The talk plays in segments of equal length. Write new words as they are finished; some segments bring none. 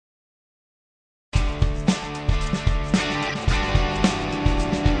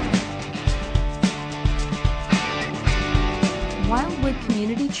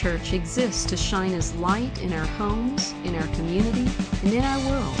Wildwood Church exists to shine as light in our homes, in our community, and in our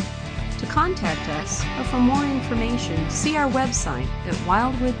world. To contact us or for more information, see our website at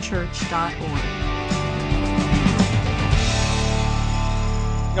wildwoodchurch.org.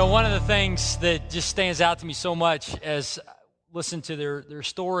 You know, one of the things that just stands out to me so much as I listen to their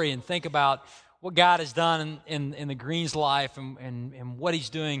story and think about what God has done in the Greens' life and what He's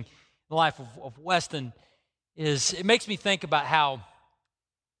doing in the life of Weston is it makes me think about how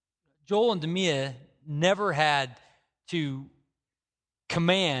Joel and Demia never had to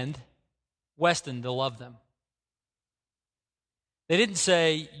command Weston to love them. They didn't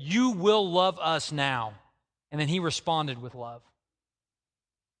say, "You will love us now," and then he responded with love.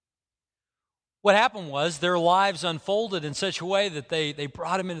 What happened was their lives unfolded in such a way that they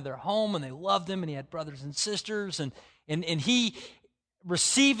brought him into their home and they loved him, and he had brothers and sisters, and he,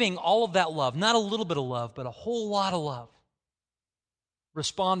 receiving all of that love, not a little bit of love, but a whole lot of love,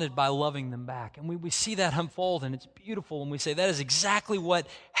 responded by loving them back. And we see that unfold, and it's beautiful, and we say that is exactly what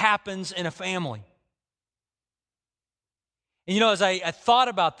happens in a family. And you know, as I thought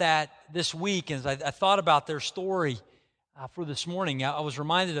about that this week, and as I thought about their story for this morning, I was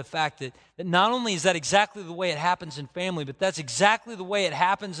reminded of the fact that not only is that exactly the way it happens in family, but that's exactly the way it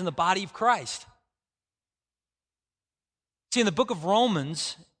happens in the body of Christ. See, in the book of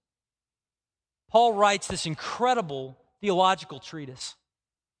Romans, Paul writes this incredible theological treatise.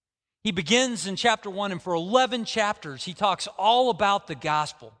 He begins in chapter 1, and for 11 chapters, he talks all about the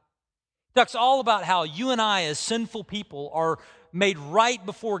gospel. He talks all about how you and I, as sinful people, are made right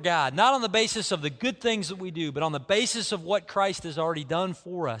before God, not on the basis of the good things that we do, but on the basis of what Christ has already done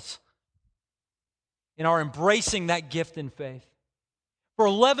for us in our embracing that gift in faith. For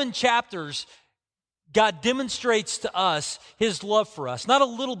 11 chapters, God demonstrates to us His love for us. Not a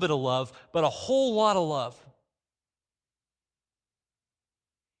little bit of love, but a whole lot of love.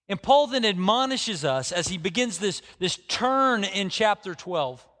 And Paul then admonishes us as he begins this turn in chapter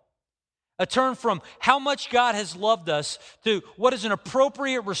 12. A turn from how much God has loved us to what is an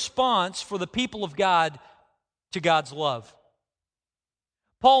appropriate response for the people of God to God's love.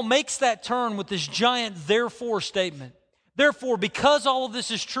 Paul makes that turn with this giant therefore statement. Therefore, because all of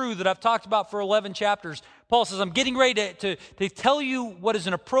this is true that I've talked about for 11 chapters, Paul says, I'm getting ready to tell you what is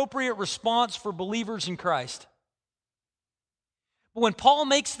an appropriate response for believers in Christ. But when Paul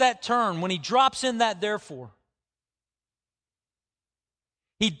makes that turn, when he drops in that therefore,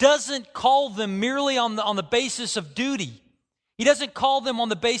 he doesn't call them merely on the basis of duty. He doesn't call them on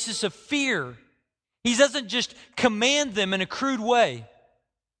the basis of fear. He doesn't just command them in a crude way.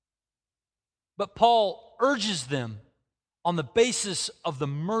 But Paul urges them on the basis of the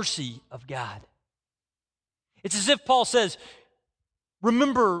mercy of God. It's as if Paul says,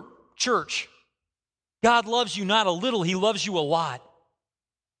 remember, church, God loves you not a little, He loves you a lot.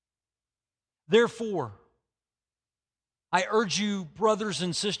 Therefore, I urge you, brothers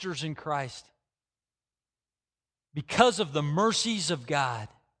and sisters in Christ, because of the mercies of God,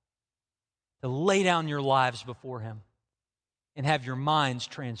 to lay down your lives before Him and have your minds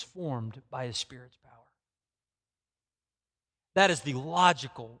transformed by His Spirit's power. That is the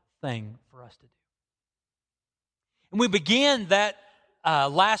logical thing for us to do. And we began that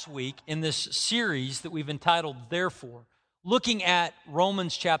last week in this series that we've entitled Therefore, looking at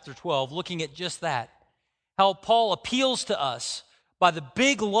Romans chapter 12, looking at just that. How Paul appeals to us by the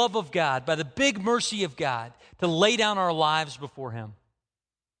big love of God, by the big mercy of God, to lay down our lives before Him.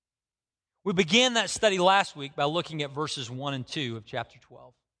 We began that study last week by looking at verses 1 and 2 of chapter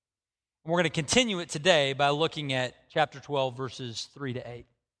 12. And we're going to continue it today by looking at chapter 12, verses 3 to 8.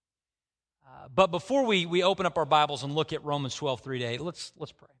 But before we open up our Bibles and look at Romans 12, 3 to 8, let's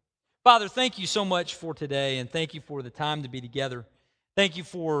pray. Father, thank you so much for today, and thank you for the time to be together. Thank you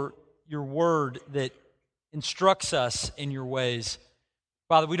for your word that instructs us in your ways.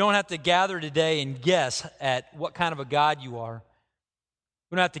 Father, we don't have to gather today and guess at what kind of a God you are.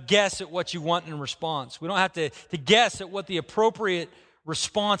 We don't have to guess at what you want in response. We don't have to guess at what the appropriate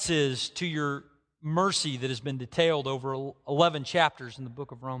response is to your mercy that has been detailed over 11 chapters in the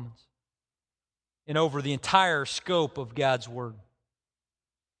book of Romans and over the entire scope of God's word.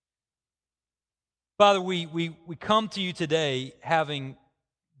 Father, we come to you today having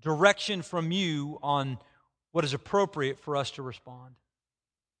direction from you on what is appropriate for us to respond.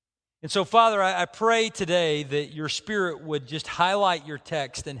 And so, Father, I pray today that your Spirit would just highlight your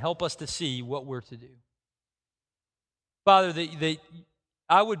text and help us to see what we're to do. Father, that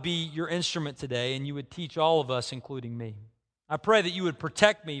I would be your instrument today and you would teach all of us, including me. I pray that you would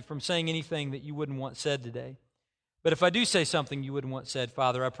protect me from saying anything that you wouldn't want said today. But if I do say something you wouldn't want said,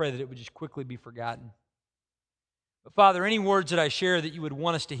 Father, I pray that it would just quickly be forgotten. But Father, any words that I share that you would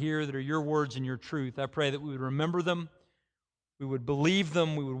want us to hear that are your words and your truth, I pray that we would remember them, we would believe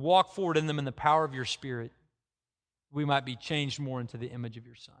them, we would walk forward in them in the power of your Spirit. We might be changed more into the image of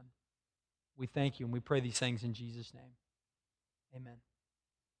your Son. We thank you and we pray these things in Jesus' name. Amen.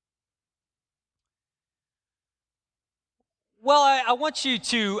 Well, I want you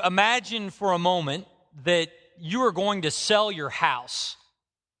to imagine for a moment that you are going to sell your house.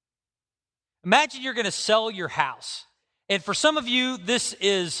 Imagine you're going to sell your house. And for some of you, this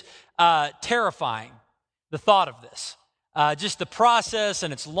is terrifying, the thought of this. Just the process,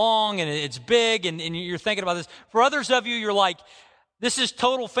 and it's long, and it's big, and you're thinking about this. For others of you, you're like, this is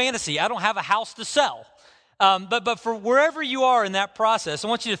total fantasy. I don't have a house to sell. But for wherever you are in that process, I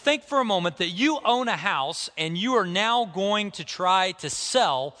want you to think for a moment that you own a house, and you are now going to try to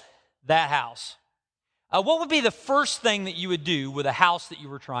sell that house. What would be the first thing that you would do with a house that you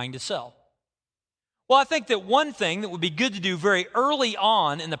were trying to sell? Well, I think that one thing that would be good to do very early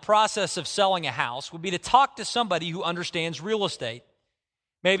on in the process of selling a house would be to talk to somebody who understands real estate.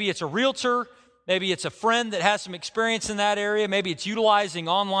 Maybe it's a realtor, maybe it's a friend that has some experience in that area, maybe it's utilizing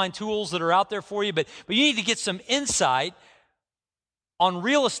online tools that are out there for you, but you need to get some insight on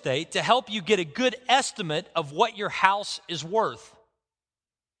real estate to help you get a good estimate of what your house is worth.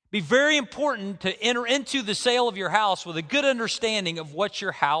 Be very important to enter into the sale of your house with a good understanding of what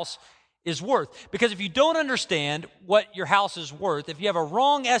your house is worth. Because if you don't understand what your house is worth, if you have a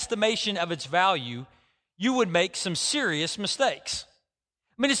wrong estimation of its value, you would make some serious mistakes.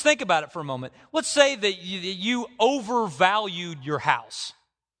 I mean, just think about it for a moment. Let's say that you overvalued your house.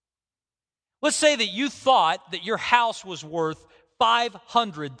 Let's say that you thought that your house was worth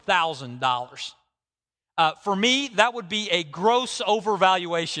 $500,000. For me, that would be a gross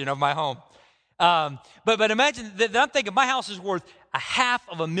overvaluation of my home. But imagine that I'm thinking my house is worth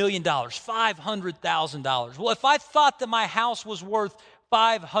 $500,000, $500,000. Well, if I thought that my house was worth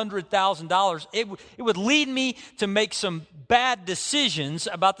 $500,000, it would lead me to make some bad decisions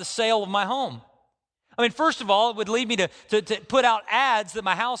about the sale of my home. I mean, first of all, it would lead me to put out ads that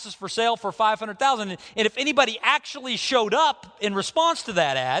my house is for sale for $500,000. And if anybody actually showed up in response to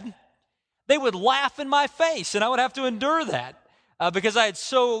that ad, they would laugh in my face, and I would have to endure that. Because I had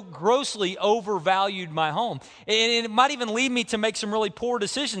so grossly overvalued my home. And it might even lead me to make some really poor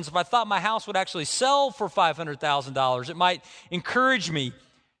decisions. If I thought my house would actually sell for $500,000, it might encourage me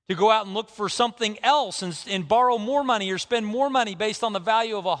to go out and look for something else and borrow more money or spend more money based on the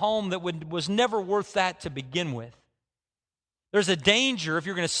value of a home that was never worth that to begin with. There's a danger if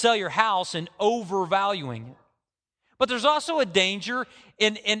you're going to sell your house in overvaluing it. But there's also a danger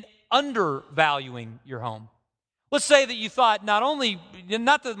in undervaluing your home. Let's say that you thought not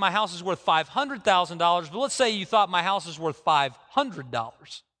that my house is worth $500,000, but let's say you thought my house is worth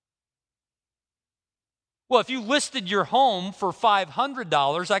 $500. Well, if you listed your home for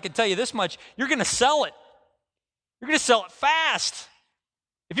 $500, I can tell you this much, you're going to sell it. You're going to sell it fast.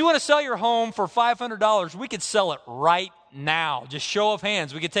 If you want to sell your home for $500, we could sell it right now. Just show of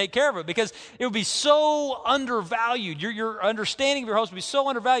hands. We could take care of it because it would be so undervalued. Your understanding of your house would be so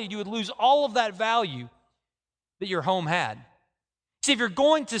undervalued, you would lose all of that value that your home had. See, if you're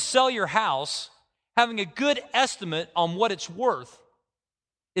going to sell your house, having a good estimate on what it's worth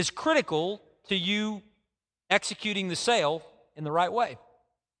is critical to you executing the sale in the right way.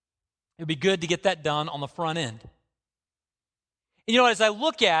 It would be good to get that done on the front end. And you know, as I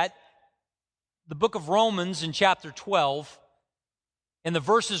look at the book of Romans in chapter 12, and the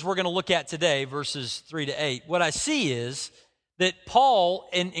verses we're going to look at today, verses 3 to 8, what I see is that Paul,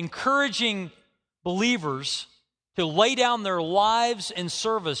 in encouraging believers to lay down their lives in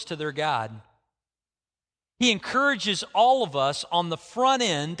service to their God, he encourages all of us on the front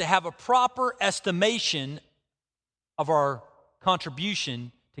end to have a proper estimation of our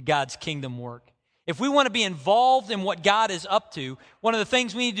contribution to God's kingdom work. If we want to be involved in what God is up to, one of the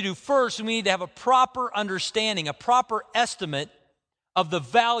things we need to do first, we need to have a proper understanding, a proper estimate of the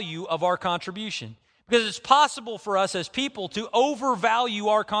value of our contribution. Because it's possible for us as people to overvalue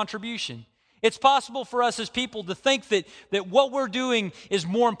our contribution. It's possible for us as people to think that what we're doing is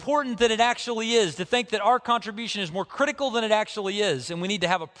more important than it actually is, to think that our contribution is more critical than it actually is, and we need to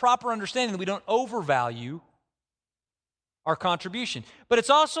have a proper understanding that we don't overvalue our contribution. But it's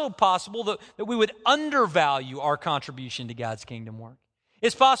also possible that we would undervalue our contribution to God's kingdom work.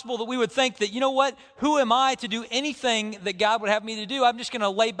 It's possible that we would think that, you know what, who am I to do anything that God would have me to do? I'm just going to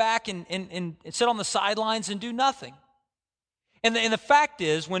lay back and sit on the sidelines and do nothing. And the fact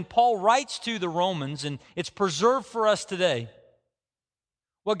is, when Paul writes to the Romans, and it's preserved for us today,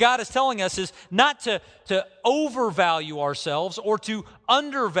 what God is telling us is not to overvalue ourselves or to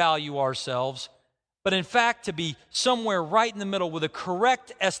undervalue ourselves, but in fact to be somewhere right in the middle with a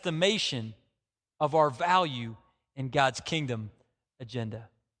correct estimation of our value in God's kingdom agenda.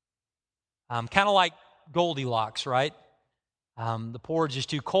 Kind of like Goldilocks, right? The porridge is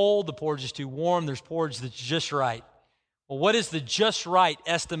too cold, the porridge is too warm, there's porridge that's just right. Well, what is the just right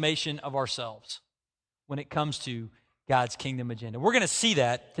estimation of ourselves when it comes to God's kingdom agenda? We're going to see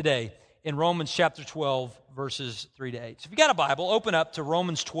that today in Romans chapter 12, verses 3 to 8. So if you got a Bible, open up to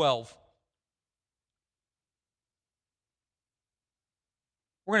Romans 12.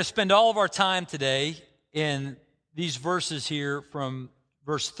 We're going to spend all of our time today in these verses here from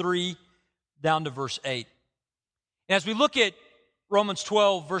verse 3 down to verse 8. And as we look at Romans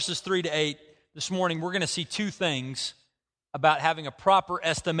 12, verses 3 to 8 this morning, we're going to see two things about having a proper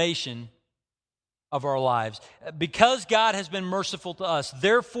estimation of our lives. Because God has been merciful to us,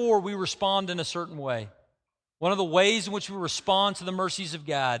 therefore we respond in a certain way. One of the ways in which we respond to the mercies of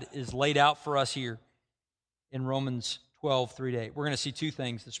God is laid out for us here in Romans 12, 3 to 8. We're going to see two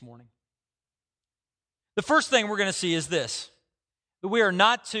things this morning. The first thing we're going to see is this, that we are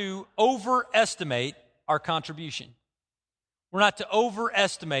not to overestimate our contribution. We're not to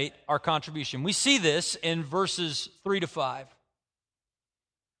overestimate our contribution. We see this in verses 3 to 5.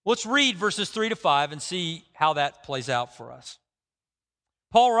 Let's read verses 3 to 5 and see how that plays out for us.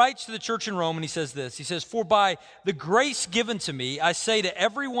 Paul writes to the church in Rome and he says this. He says, "For by the grace given to me, I say to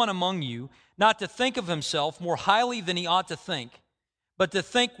everyone among you not to think of himself more highly than he ought to think, but to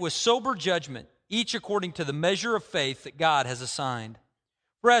think with sober judgment, each according to the measure of faith that God has assigned.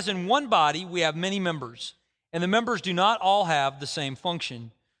 For as in one body we have many members, and the members do not all have the same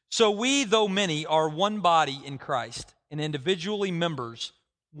function. So we, though many, are one body in Christ, and individually members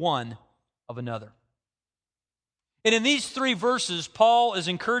one of another." And in these three verses, Paul is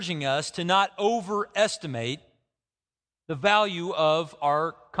encouraging us to not overestimate the value of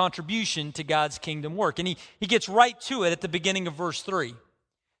our contribution to God's kingdom work. And he gets right to it at the beginning of verse 3.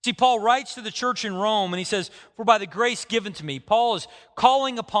 See, Paul writes to the church in Rome and he says, "For by the grace given to me," Paul is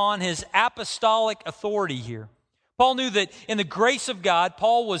calling upon his apostolic authority here. Paul knew that in the grace of God,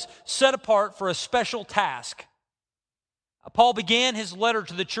 Paul was set apart for a special task. Paul began his letter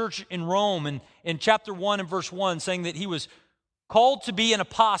to the church in Rome in chapter 1 and verse 1 saying that he was called to be an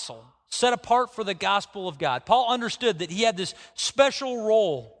apostle, set apart for the gospel of God. Paul understood that he had this special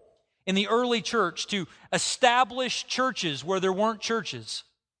role in the early church to establish churches where there weren't churches,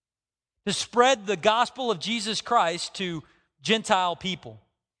 to spread the gospel of Jesus Christ to Gentile people.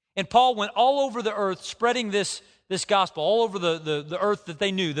 And Paul went all over the earth spreading this gospel, all over the earth that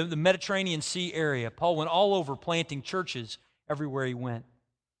they knew, the Mediterranean Sea area. Paul went all over planting churches everywhere he went.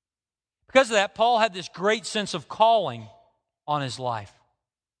 Because of that, Paul had this great sense of calling on his life.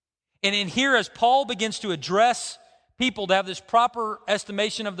 And in here, as Paul begins to address people to have this proper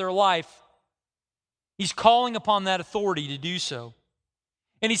estimation of their life, he's calling upon that authority to do so.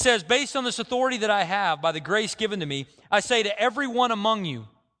 And he says, "Based on this authority that I have, by the grace given to me, I say to everyone among you,"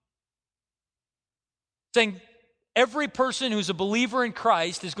 saying every person who's a believer in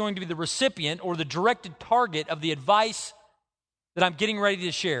Christ is going to be the recipient or the directed target of the advice that I'm getting ready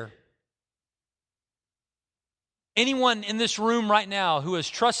to share. Anyone in this room right now who has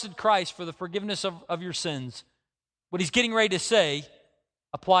trusted Christ for the forgiveness of your sins, what he's getting ready to say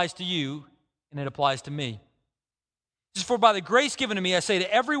applies to you and it applies to me. It says, "For by the grace given to me, I say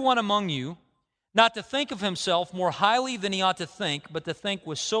to everyone among you, not to think of himself more highly than he ought to think, but to think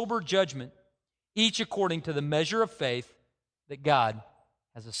with sober judgment, each according to the measure of faith that God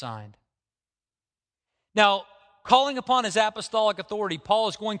has assigned." Now, calling upon his apostolic authority, Paul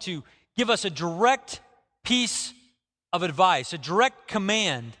is going to give us a direct piece of advice, a direct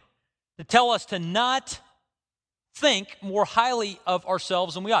command to tell us to not think more highly of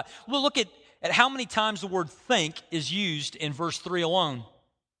ourselves than we ought. We'll look at how many times the word think is used in verse 3 alone.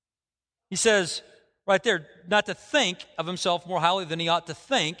 He says right there, not to think of himself more highly than he ought to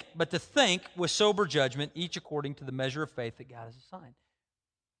think, but to think with sober judgment, each according to the measure of faith that God has assigned.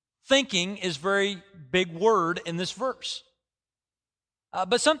 Thinking is a very big word in this verse.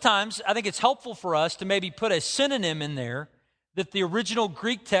 But sometimes I think it's helpful for us to maybe put a synonym in there that the original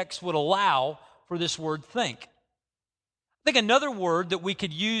Greek text would allow for this word think. I think another word that we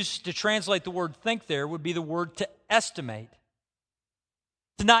could use to translate the word think there would be the word to estimate.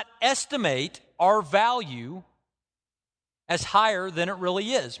 To not estimate our value as higher than it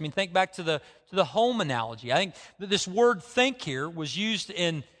really is. I mean, think back to the home analogy. I think that this word think here was used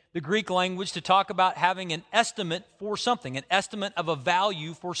in the Greek language to talk about having an estimate for something, an estimate of a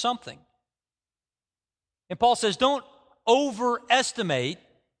value for something. And Paul says, don't overestimate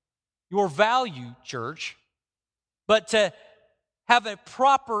your value, church, but to have a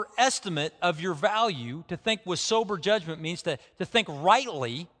proper estimate of your value. To think with sober judgment means to think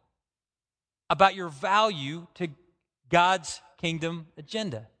rightly about your value to God's kingdom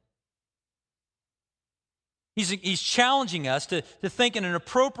agenda. He's challenging us to think in an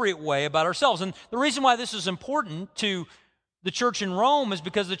appropriate way about ourselves. And the reason why this is important to the church in Rome is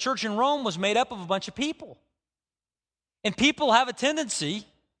because the church in Rome was made up of a bunch of people. And people have a tendency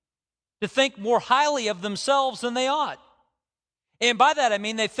to think more highly of themselves than they ought. And by that I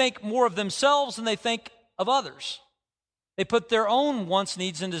mean they think more of themselves than they think of others. They put their own wants,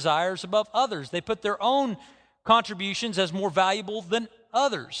 needs, and desires above others. They put their own contributions as more valuable than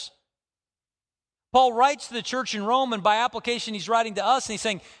others. Paul writes to the church in Rome, and by application he's writing to us, and he's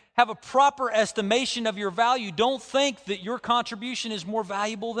saying, have a proper estimation of your value. Don't think that your contribution is more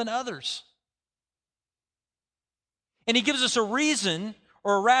valuable than others. And he gives us a reason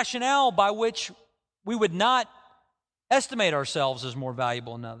or a rationale by which we would not estimate ourselves as more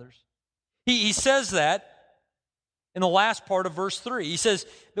valuable than others. He says that in the last part of verse 3. He says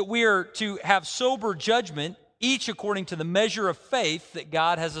that we are to have sober judgment, each according to the measure of faith that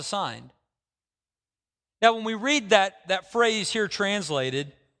God has assigned. Now, when we read that phrase here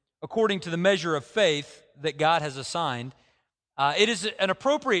translated, according to the measure of faith that God has assigned, it is an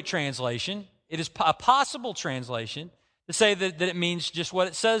appropriate translation. It is a possible translation to say that it means just what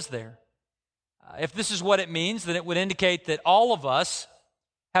it says there. If this is what it means, then it would indicate that all of us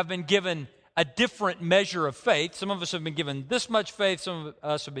have been given a different measure of faith. Some of us have been given this much faith. Some of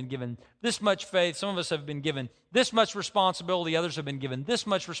us have been given this much faith. Some of us have been given this much responsibility. Others have been given this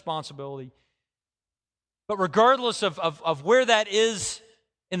much responsibility. But regardless of where that is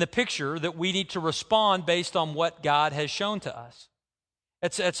in the picture, that we need to respond based on what God has shown to us.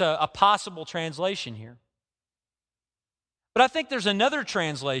 It's a possible translation here. But I think there's another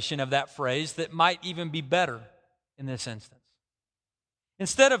translation of that phrase that might even be better in this instance.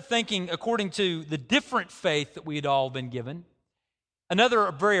 Instead of thinking according to the different faith that we had all been given,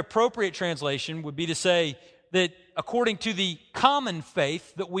 another very appropriate translation would be to say that according to the common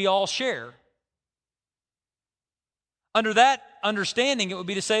faith that we all share. Under that understanding, it would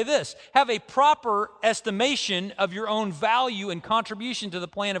be to say this: have a proper estimation of your own value and contribution to the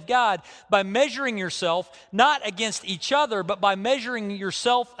plan of God by measuring yourself not against each other, but by measuring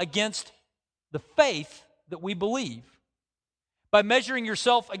yourself against the faith that we believe. By measuring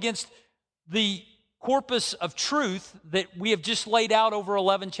yourself against the corpus of truth that we have just laid out over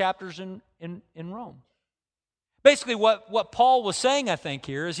 11 chapters in Rome. Basically, what Paul was saying, I think,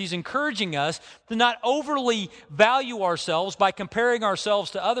 here is he's encouraging us to not overly value ourselves by comparing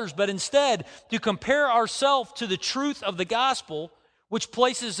ourselves to others, but instead to compare ourselves to the truth of the gospel, which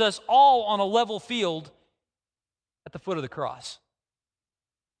places us all on a level field at the foot of the cross.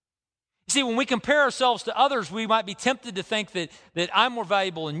 You see, when we compare ourselves to others, we might be tempted to think that I'm more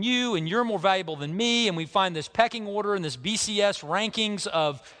valuable than you and you're more valuable than me, and we find this pecking order and this BCS rankings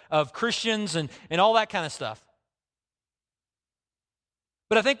of Christians and all that kind of stuff.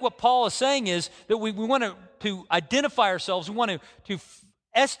 But I think what Paul is saying is that we want to identify ourselves, we want to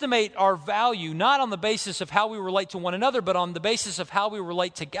estimate our value not on the basis of how we relate to one another, but on the basis of how we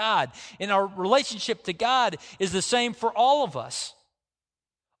relate to God. And our relationship to God is the same for all of us.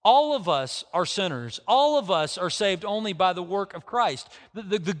 All of us are sinners. All of us are saved only by the work of Christ.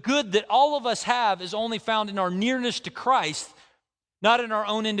 The good that all of us have is only found in our nearness to Christ, not in our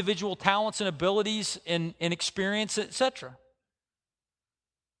own individual talents and abilities and experience, etc.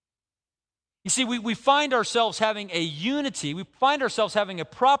 You see, we find ourselves having a unity, we find ourselves having a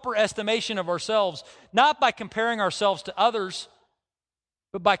proper estimation of ourselves, not by comparing ourselves to others,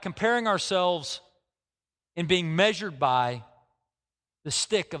 but by comparing ourselves and being measured by the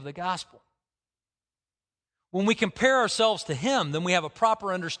stick of the gospel. When we compare ourselves to Him, then we have a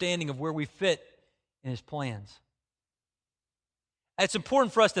proper understanding of where we fit in His plans. It's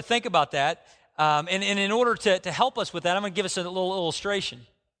important for us to think about that, and in order to help us with that, I'm going to give us a little illustration.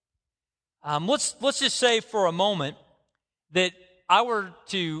 Let's just say for a moment that I were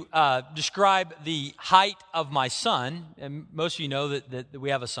to describe the height of my son, and most of you know that we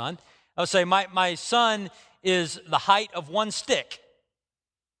have a son. I would say my son is the height of one stick.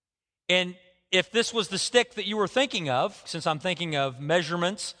 And if this was the stick that you were thinking of, since I'm thinking of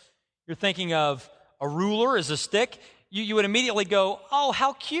measurements, you're thinking of a ruler as a stick, you would immediately go, oh,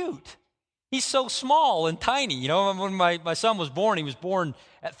 how cute. He's so small and tiny. You know, when my son was born, he was born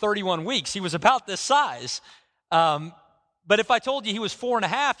at 31 weeks. He was about this size. But if I told you he was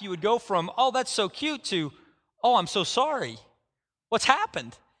 4.5, you would go from, oh, that's so cute, to, oh, I'm so sorry. What's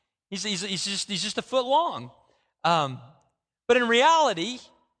happened? He's just a foot long. But in reality,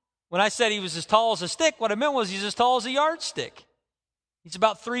 when I said he was as tall as a stick, what I meant was he's as tall as a yardstick. He's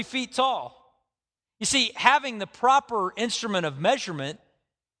about 3 feet tall. You see, having the proper instrument of measurement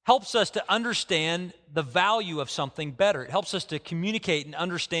helps us to understand the value of something better. It helps us to communicate and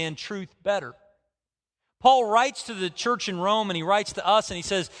understand truth better. Paul writes to the church in Rome, and he writes to us, and he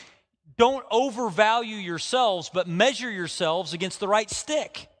says, don't overvalue yourselves, but measure yourselves against the right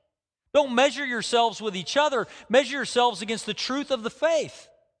stick. Don't measure yourselves with each other. Measure yourselves against the truth of the faith,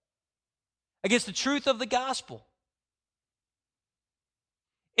 against the truth of the gospel.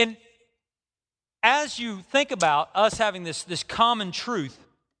 And as you think about us having this common truth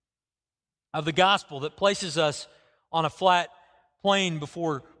of the gospel that places us on a flat plane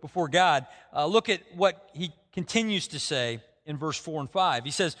before God, look at what he continues to say in verse 4 and 5.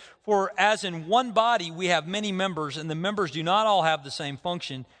 He says, "For as in one body we have many members, and the members do not all have the same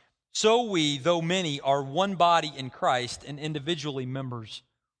function, so we, though many, are one body in Christ, and individually members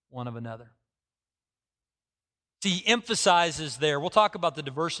one of another." See, he emphasizes there, we'll talk about the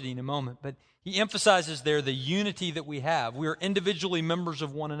diversity in a moment, but he emphasizes there the unity that we have. We are individually members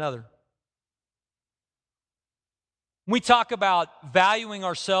of one another. When we talk about valuing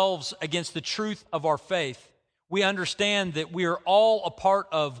ourselves against the truth of our faith, we understand that we are all a part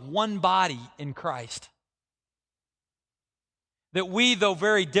of one body in Christ. That we, though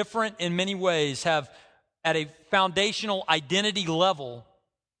very different in many ways, have at a foundational identity level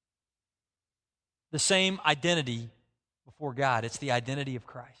the same identity before God. It's the identity of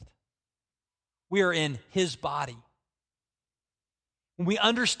Christ. We are in His body. When we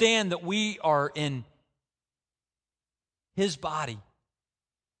understand that we are in His body,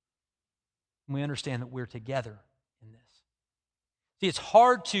 we understand that we're together in this. See, it's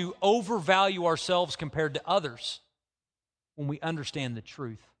hard to overvalue ourselves compared to others when we understand the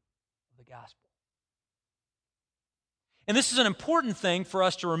truth of the gospel. And this is an important thing for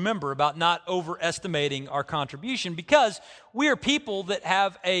us to remember about not overestimating our contribution, because we are people that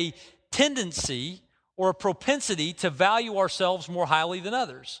have a tendency or a propensity to value ourselves more highly than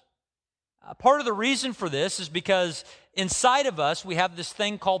others. Part of the reason for this is because inside of us we have this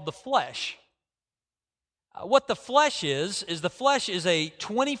thing called the flesh. What the flesh is the flesh is a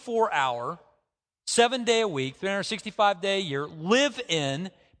 24-hour, 7-day a week, 365-day a year,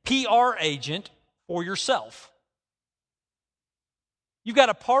 live-in PR agent for yourself. You've got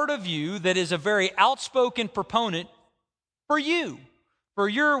a part of you that is a very outspoken proponent for you, for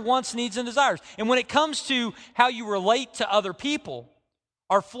your wants, needs, and desires. And when it comes to how you relate to other people,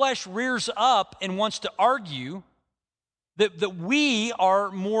 our flesh rears up and wants to argue that we are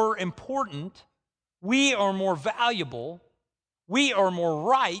more important, we are more valuable, we are more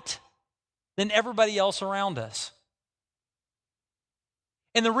right than everybody else around us.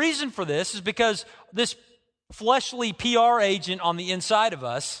 And the reason for this is because this fleshly PR agent on the inside of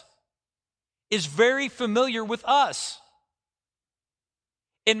us is very familiar with us.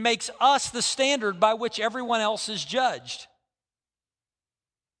 It makes us the standard by which everyone else is judged.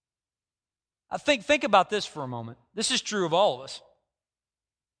 Think about this for a moment. This is true of all of us.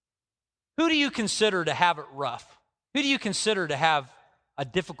 Who do you consider to have it rough? Who do you consider to have a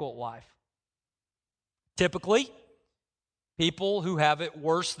difficult life? Typically, people who have it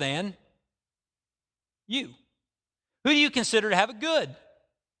worse than you. Who do you consider to have it good?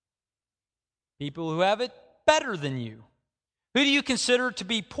 People who have it better than you. Who do you consider to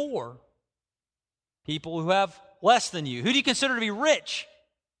be poor? People who have less than you. Who do you consider to be rich?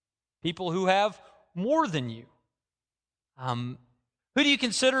 People who have more than you. Who do you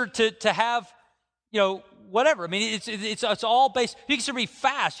consider to have, whatever? I mean, it's all based. Who do you consider to be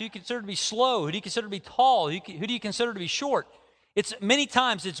fast? Who do you consider to be slow? Who do you consider to be tall? Who do you consider to be short? Many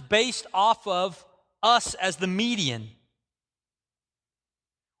times it's based off of us as the median.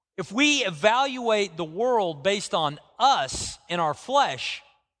 If we evaluate the world based on us in our flesh,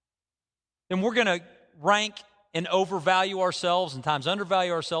 then we're going to rank and overvalue ourselves and times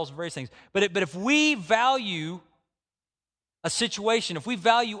undervalue ourselves and various things. But if we value a situation, if we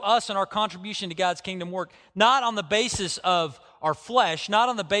value us and our contribution to God's kingdom work, not on the basis of our flesh, not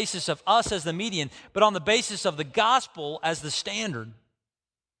on the basis of us as the median, but on the basis of the gospel as the standard,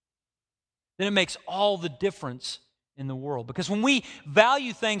 then it makes all the difference in the world. Because when we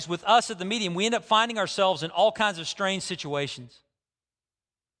value things with us at the median, we end up finding ourselves in all kinds of strange situations.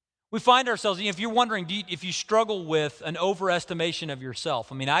 We find ourselves, if you're wondering, if you struggle with an overestimation of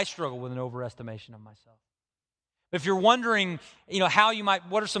yourself. I mean, I struggle with an overestimation of myself. If you're wondering,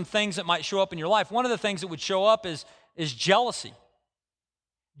 what are some things that might show up in your life? One of the things that would show up is jealousy.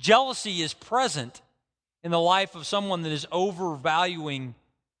 Jealousy is present in the life of someone that is overestimating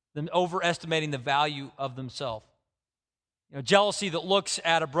the value of themselves. Jealousy that looks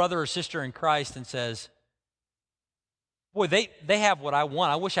at a brother or sister in Christ and says, boy, they have what I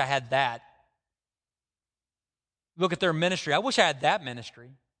want. I wish I had that. Look at their ministry. I wish I had that ministry.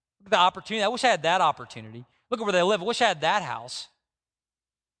 Look at the opportunity. I wish I had that opportunity. Look at where they live. I wish I had that house.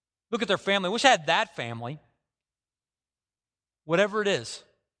 Look at their family. I wish I had that family. Whatever it is.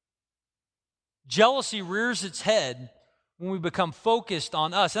 Jealousy rears its head when we become focused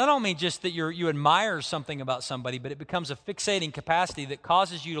on us. And I don't mean just that you admire something about somebody, but it becomes a fixating capacity that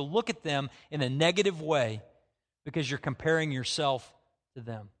causes you to look at them in a negative way because you're comparing yourself to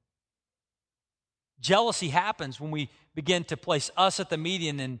them. Jealousy happens when we begin to place us at the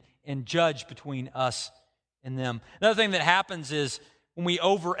median and judge between us and them. Another thing that happens is when we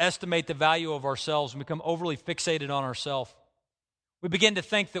overestimate the value of ourselves and become overly fixated on ourselves, we begin to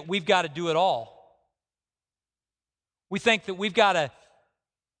think that we've got to do it all. We think that we've got to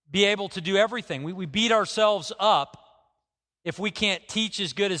be able to do everything. We beat ourselves up if we can't teach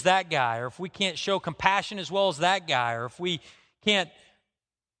as good as that guy, or if we can't show compassion as well as that guy, or if we can't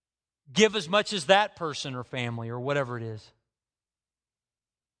give as much as that person or family or whatever it is.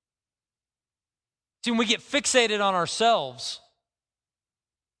 See, when we get fixated on ourselves,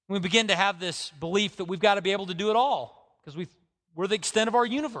 we begin to have this belief that we've got to be able to do it all because we're the extent of our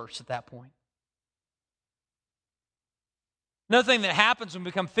universe at that point. Another thing that happens when we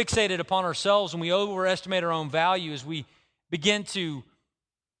become fixated upon ourselves and we overestimate our own value is we begin to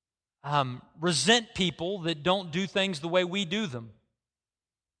resent people that don't do things the way we do them.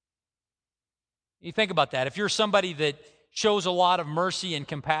 You think about that. If you're somebody that shows a lot of mercy and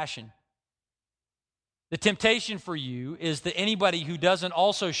compassion, the temptation for you is that anybody who doesn't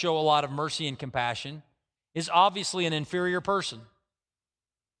also show a lot of mercy and compassion is obviously an inferior person.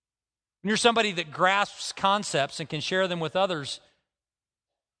 When you're somebody that grasps concepts and can share them with others,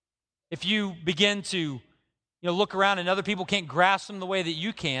 if you begin to look around and other people can't grasp them the way that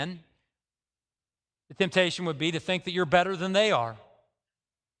you can, the temptation would be to think that you're better than they are.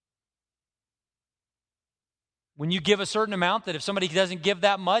 When you give a certain amount, that if somebody doesn't give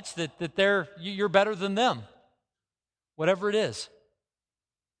that much, that you're better than them. Whatever it is.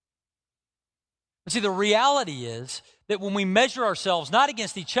 But see, the reality is that when we measure ourselves not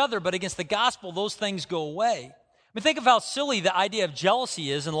against each other, but against the gospel, those things go away. I mean, think of how silly the idea of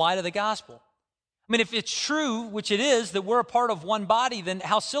jealousy is in light of the gospel. I mean, if it's true, which it is, that we're a part of one body, then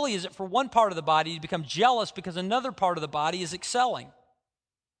how silly is it for one part of the body to become jealous because another part of the body is excelling?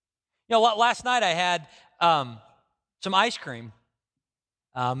 Last night I had some ice cream.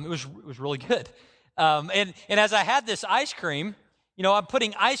 It was really good. And as I had this ice cream, I'm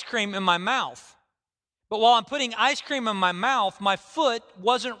putting ice cream in my mouth. But while I'm putting ice cream in my mouth, my foot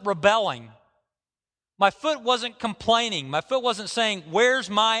wasn't rebelling. My foot wasn't complaining. My foot wasn't saying, "Where's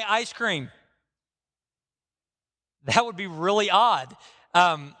my ice cream?" That would be really odd.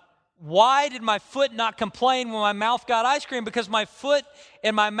 Why did my foot not complain when my mouth got ice cream? Because my foot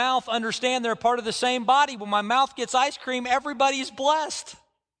and my mouth understand they're part of the same body. When my mouth gets ice cream, everybody's blessed.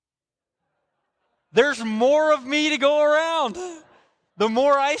 There's more of me to go around. The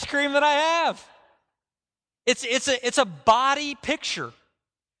more ice cream that I have. It's a body picture.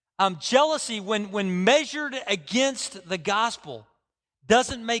 Jealousy, when measured against the gospel,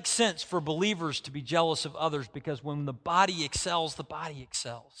 doesn't make sense for believers to be jealous of others, because when the body excels, the body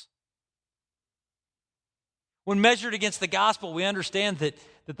excels. When measured against the gospel, we understand that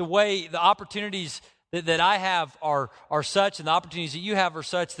the opportunities that I have are such, and the opportunities that you have are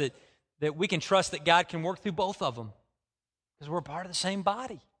such that we can trust that God can work through both of them because we're a part of the same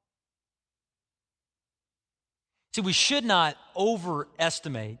body. See, we should not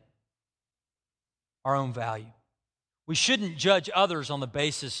overestimate our own value. We shouldn't judge others on the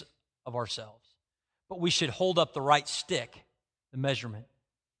basis of ourselves, but we should hold up the right stick, the measurement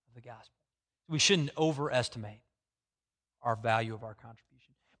of the gospel. We shouldn't overestimate our value of our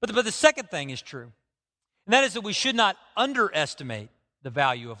contribution. But the second thing is true, and that is that we should not underestimate the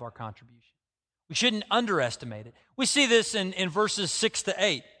value of our contribution. We shouldn't underestimate it. We see this in verses 6 to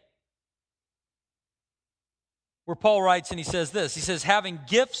 8, where Paul writes and he says this. He says, "Having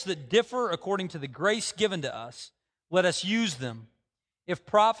gifts that differ according to the grace given to us, let us use them. If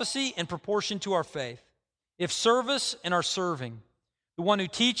prophecy, in proportion to our faith. If service, in our serving. The one who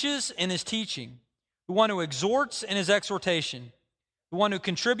teaches, in his teaching. The one who exhorts, in his exhortation. The one who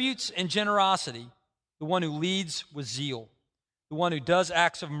contributes, in generosity. The one who leads, with zeal. The one who does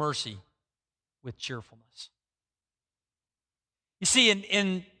acts of mercy, with cheerfulness." You see,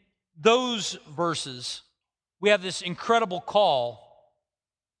 in those verses, we have this incredible call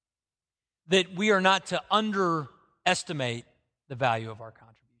that we are not to underestimate the value of our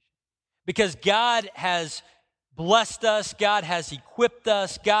contribution. Because God has blessed us, God has equipped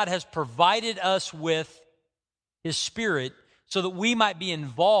us, God has provided us with His Spirit, so that we might be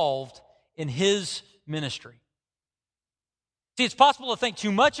involved in His ministry. See, it's possible to think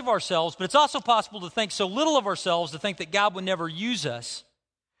too much of ourselves, but it's also possible to think so little of ourselves to think that God would never use us.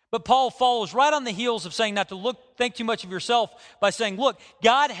 But Paul follows right on the heels of saying not to think too much of yourself by saying, look,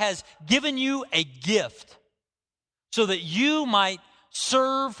 God has given you a gift so that you might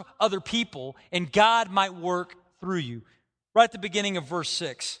serve other people and God might work through you. Right at the beginning of verse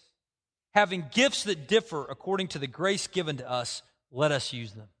 6, having gifts that differ according to the grace given to us, let us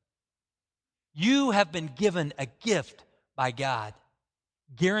use them. You have been given a gift by God,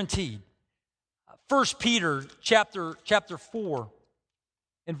 guaranteed. 1 Peter chapter 4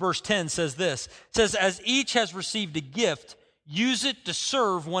 in verse 10 says this. It says, as each has received a gift, use it to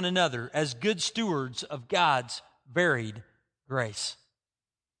serve one another as good stewards of God's varied grace.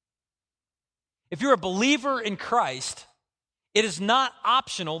 If you're a believer in Christ, it is not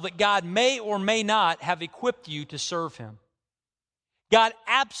optional that God may or may not have equipped you to serve Him. God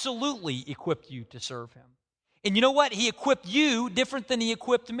absolutely equipped you to serve Him. And you know what? He equipped you different than He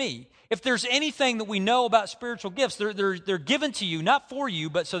equipped me. If there's anything that we know about spiritual gifts, they're given to you, not for you,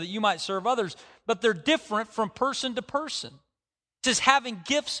 but so that you might serve others, but they're different from person to person. It says having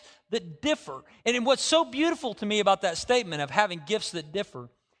gifts that differ. And what's so beautiful to me about that statement of having gifts that differ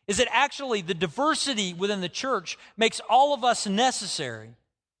is that actually the diversity within the church makes all of us necessary.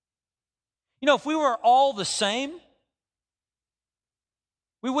 You know, if we were all the same,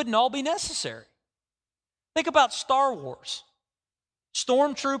 we wouldn't all be necessary. Think about Star Wars.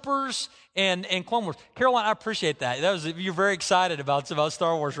 Stormtroopers and Clone Wars. Caroline, I appreciate that. You're very excited about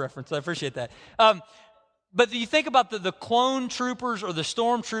Star Wars reference. I appreciate that. But you think about the clone troopers or the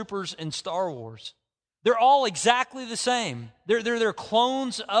stormtroopers in Star Wars. They're all exactly the same. They're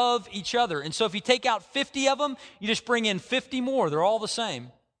clones of each other. And so if you take out 50 of them, you just bring in 50 more. They're all the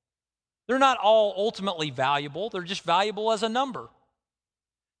same. They're not all ultimately valuable. They're just valuable as a number.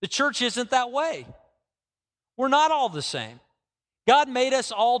 The church isn't that way. We're not all the same. God made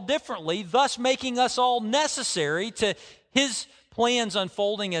us all differently, thus making us all necessary to His plans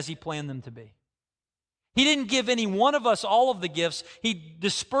unfolding as He planned them to be. He didn't give any one of us all of the gifts. He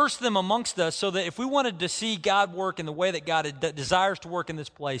dispersed them amongst us so that if we wanted to see God work in the way that God desires to work in this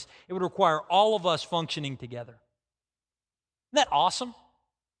place, it would require all of us functioning together. Isn't that awesome?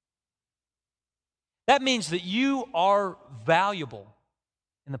 That means that you are valuable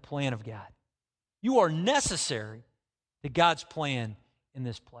in the plan of God. You are necessary to God's plan in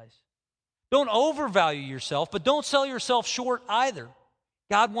this place. Don't overvalue yourself, but don't sell yourself short either.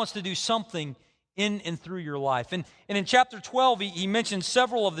 God wants to do something in and through your life. And in chapter 12, he mentions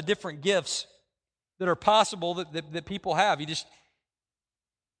several of the different gifts that are possible that people have.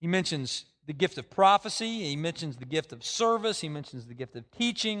 He mentions the gift of prophecy. He mentions the gift of service. He mentions the gift of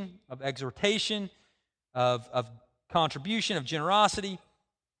teaching, of exhortation, of contribution, of generosity,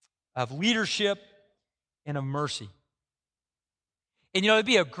 of leadership, and of mercy. And it'd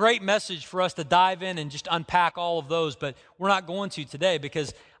be a great message for us to dive in and just unpack all of those, but we're not going to today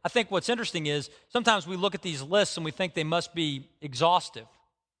because I think what's interesting is sometimes we look at these lists and we think they must be exhaustive.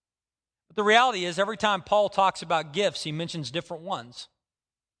 But the reality is every time Paul talks about gifts, he mentions different ones.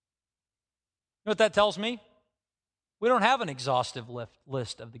 You know what that tells me? We don't have an exhaustive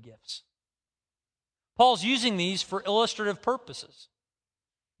list of the gifts. Paul's using these for illustrative purposes.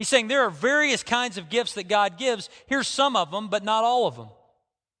 He's saying there are various kinds of gifts that God gives. Here's some of them, but not all of them.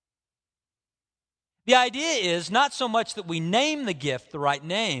 The idea is not so much that we name the gift the right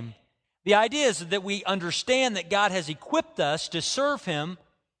name. The idea is that we understand that God has equipped us to serve Him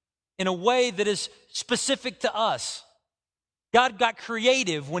in a way that is specific to us. God got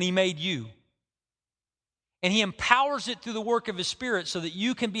creative when He made you. And He empowers it through the work of His Spirit so that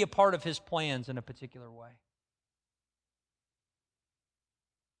you can be a part of His plans in a particular way.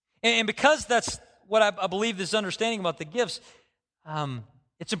 And because that's what I believe this understanding about the gifts,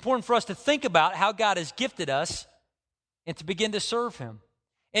 it's important for us to think about how God has gifted us and to begin to serve Him.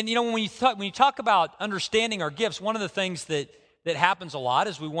 And when you talk about understanding our gifts, one of the things that happens a lot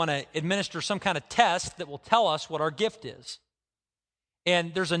is we want to administer some kind of test that will tell us what our gift is.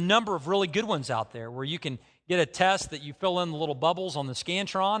 And there's a number of really good ones out there where you can get a test that you fill in the little bubbles on the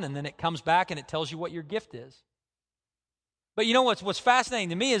Scantron, and then it comes back and it tells you what your gift is. But you know what's fascinating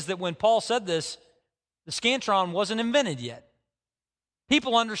to me is that when Paul said this, the Scantron wasn't invented yet.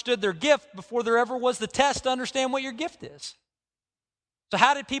 People understood their gift before there ever was the test to understand what your gift is. So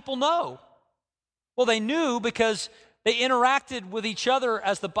how did people know? Well, they knew because they interacted with each other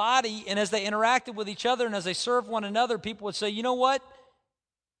as the body, and as they interacted with each other and as they served one another, people would say, you know what?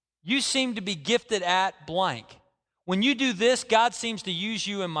 You seem to be gifted at blank. When you do this, God seems to use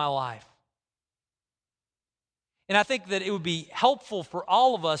you in my life. And I think that it would be helpful for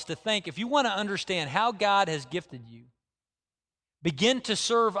all of us to think, if you want to understand how God has gifted you, begin to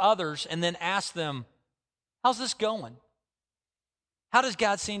serve others and then ask them, how's this going? How does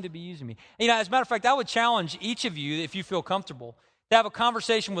God seem to be using me? As a matter of fact, I would challenge each of you, if you feel comfortable, to have a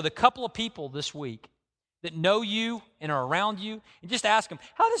conversation with a couple of people this week that know you and are around you, and just ask them,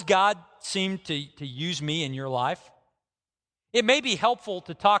 how does God seem to use me in your life? It may be helpful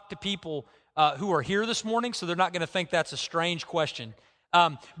to talk to people who are here this morning, so they're not going to think that's a strange question.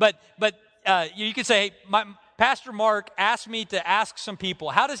 But you could say, hey, Pastor Mark asked me to ask some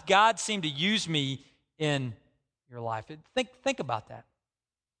people, how does God seem to use me in your life? Think about that.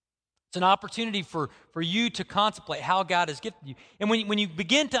 It's an opportunity for you to contemplate how God has gifted you. And when you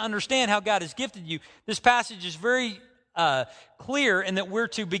begin to understand how God has gifted you, this passage is very clear in that we're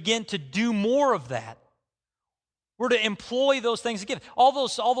to begin to do more of that. We're to employ those things to give. All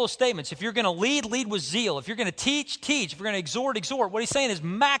those statements. If you're going to lead with zeal. If you're going to teach. If you're going to exhort. What he's saying is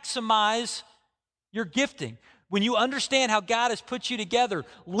maximize your gifting. When you understand how God has put you together,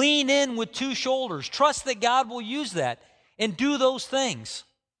 lean in with two shoulders. Trust that God will use that and do those things.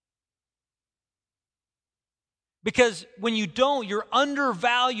 Because when you don't, you're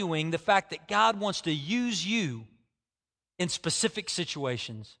undervaluing the fact that God wants to use you in specific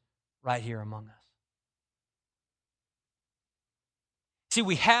situations right here among us. See,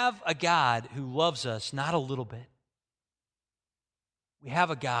 we have a God who loves us not a little bit. We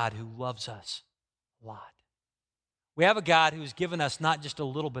have a God who loves us a lot. We have a God who has given us not just a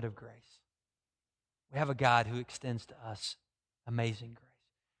little bit of grace. We have a God who extends to us amazing grace.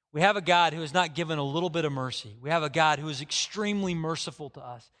 We have a God who has not given a little bit of mercy. We have a God who is extremely merciful to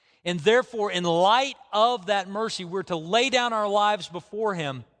us. And therefore, in light of that mercy, we're to lay down our lives before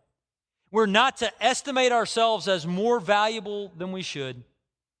Him. We're not to estimate ourselves as more valuable than we should.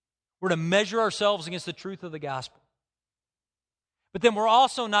 We're to measure ourselves against the truth of the gospel. But then we're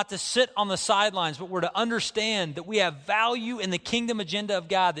also not to sit on the sidelines, but we're to understand that we have value in the kingdom agenda of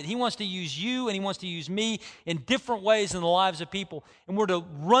God, that He wants to use you and He wants to use me in different ways in the lives of people. And we're to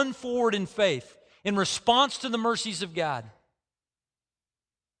run forward in faith in response to the mercies of God,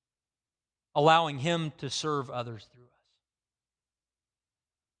 allowing Him to serve others through us.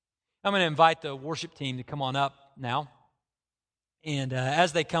 I'm going to invite the worship team to come on up now. And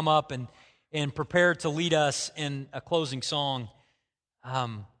as they come up and prepare to lead us in a closing song, I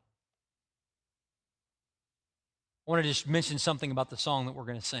want to just mention something about the song that we're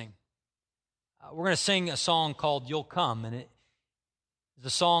going to sing. We're going to sing a song called You'll Come, and it is a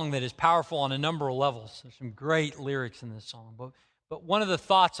song that is powerful on a number of levels. There's some great lyrics in this song, but one of the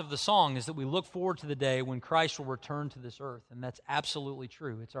thoughts of the song is that we look forward to the day when Christ will return to this earth, and that's absolutely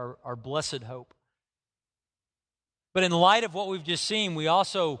true. It's our blessed hope. But in light of what we've just seen, we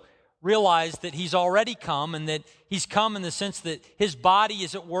also realize that He's already come, and that He's come in the sense that His body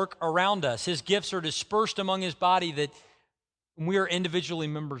is at work around us. His gifts are dispersed among His body, that we are individually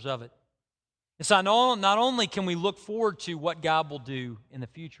members of it. And so not only can we look forward to what God will do in the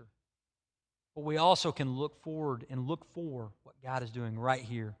future, but we also can look forward and look for what God is doing right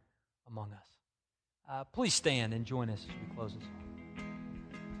here among us. Please stand and join us as we close this.